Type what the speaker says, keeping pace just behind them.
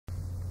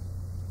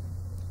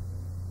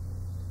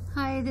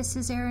Hi, this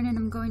is Erin, and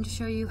I'm going to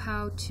show you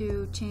how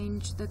to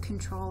change the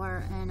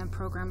controller in a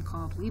program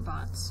called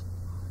Webots.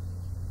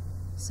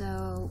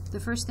 So the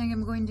first thing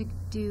I'm going to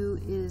do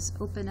is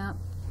open up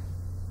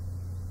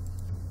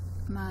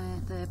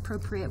the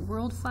appropriate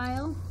world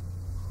file.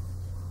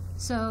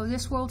 So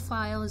this world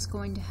file is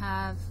going to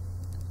have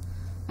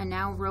a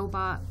NAO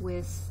robot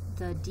with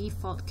the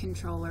default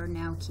controller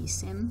NAO key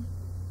sim.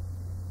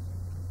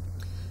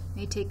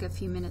 May take a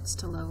few minutes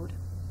to load.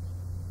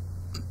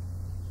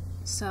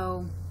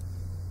 So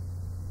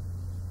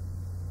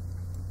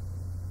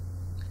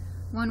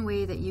one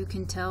way that you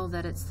can tell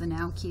that it's the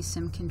NAO key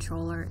sim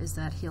controller is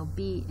that he'll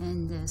be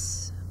in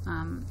this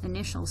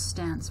initial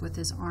stance with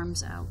his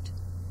arms out.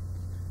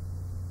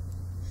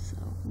 So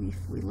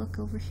if we look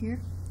over here,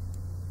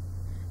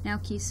 NAO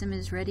key sim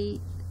is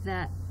ready.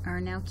 That our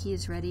NAO key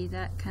is ready.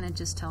 That kind of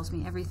just tells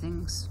me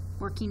everything's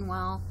working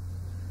well.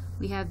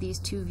 We have these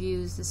two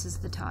views. This is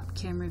the top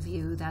camera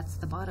view. That's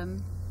the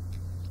bottom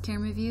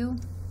camera view.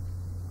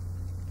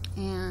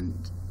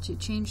 And to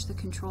change the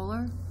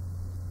controller,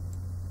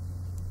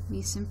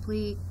 we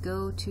simply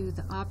go to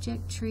the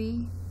object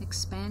tree,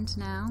 expand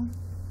now,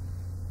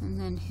 and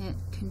then hit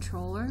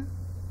controller.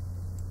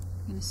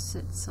 I'm going to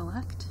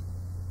select,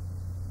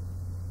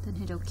 then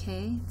hit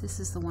OK. This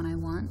is the one I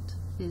want,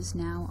 is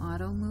NAO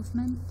auto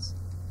movements.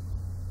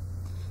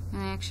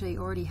 And I actually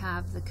already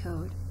have the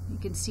code. You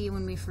can see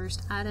when we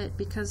first add it,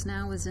 because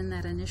NAO was in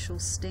that initial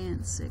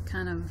stance, it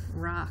kind of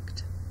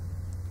rocked.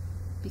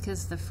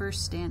 Because the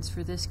first stance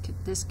for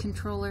this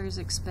controller is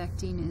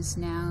expecting is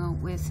NAO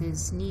with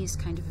his knees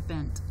kind of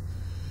bent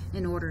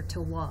in order to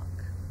walk.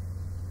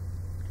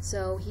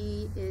 So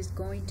he is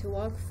going to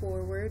walk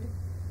forward,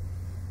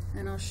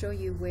 and I'll show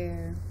you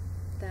where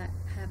that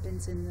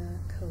happens in the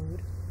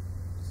code.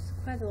 It's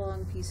quite a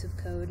long piece of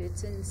code.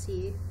 It's in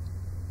C.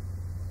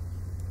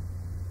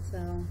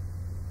 So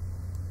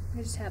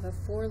I just have a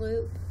for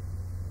loop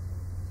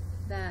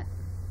that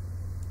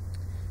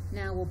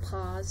now will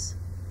pause.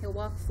 He'll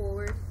walk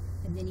forward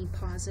and then he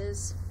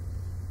pauses.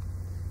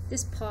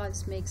 This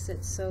pause makes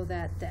it so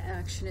that the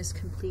action is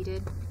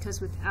completed,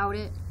 because without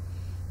it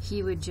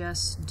he would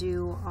just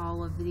do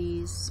all of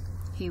these.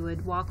 He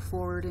would walk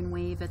forward and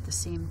wave at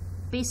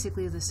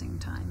basically the same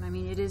time. I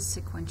mean, it is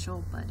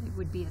sequential, but it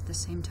would be at the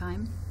same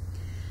time.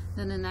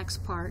 Then the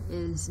next part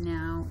is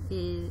now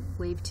it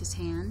waved his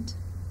hand.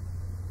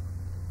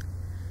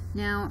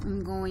 Now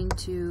I'm going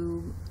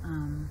to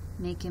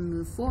make him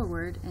move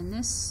forward, and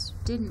this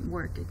didn't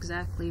work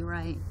exactly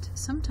right.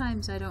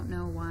 Sometimes I don't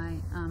know why.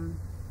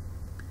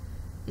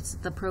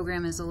 The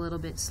program is a little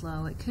bit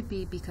slow. It could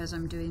be because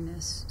I'm doing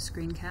this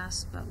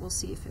screencast, but we'll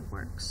see if it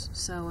works.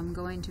 So I'm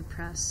going to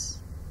press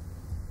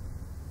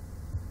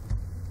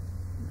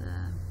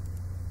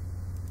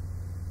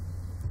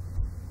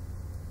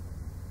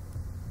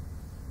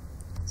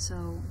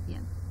so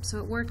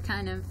it worked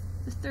kind of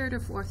the third or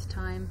fourth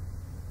time.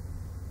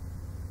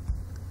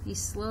 He's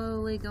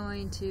slowly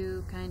going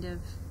to kind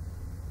of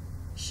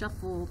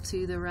shuffle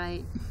to the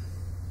right.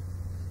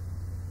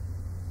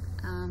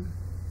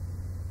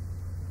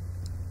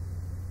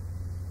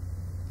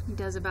 He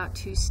does about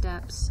 2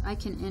 steps. I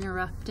can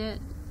interrupt it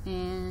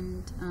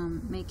and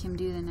make him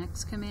do the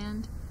next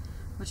command,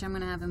 which I'm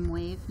going to have him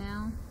wave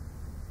now.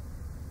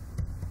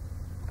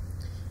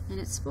 And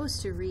it's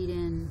supposed to read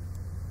in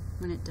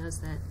when it does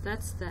that.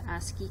 That's the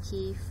ASCII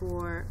key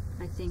for,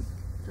 I think,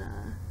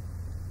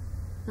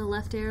 the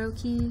left arrow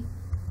key,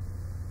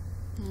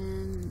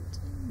 and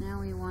now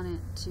we want it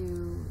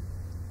to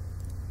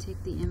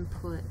take the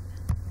input.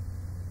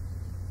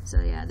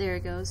 So yeah, there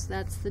it goes.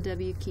 That's the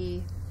W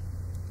key.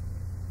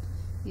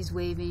 He's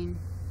waving.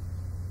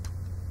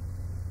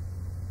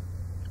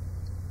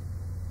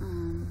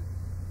 And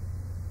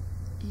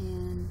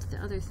the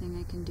other thing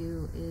I can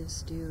do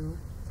is do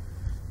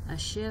a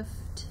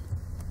shift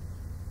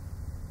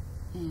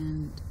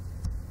and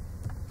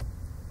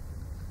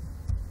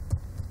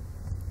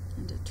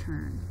a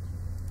turn.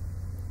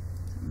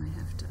 So I might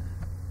have to.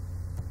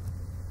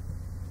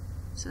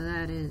 So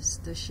that is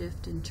the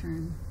shift and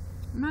turn.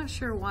 I'm not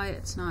sure why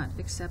it's not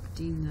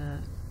accepting the.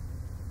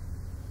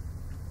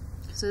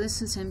 So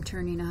this is him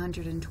turning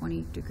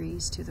 120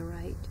 degrees to the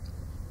right.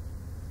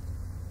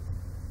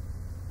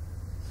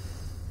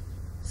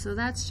 So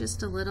that's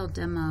just a little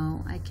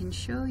demo. I can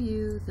show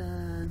you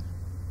the.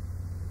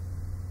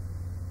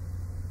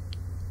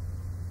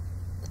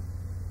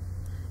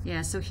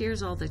 Yeah, so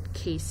here's all the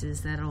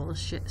cases that it'll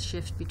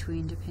shift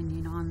between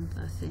depending on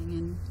the thing,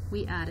 and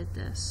we added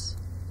this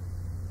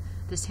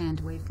hand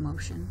wave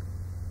motion.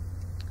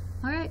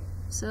 Alright,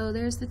 so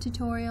there's the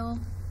tutorial.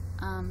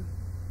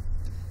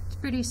 It's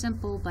pretty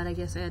simple, but I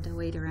guess I had to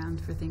wait around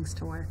for things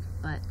to work.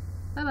 But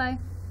bye-bye.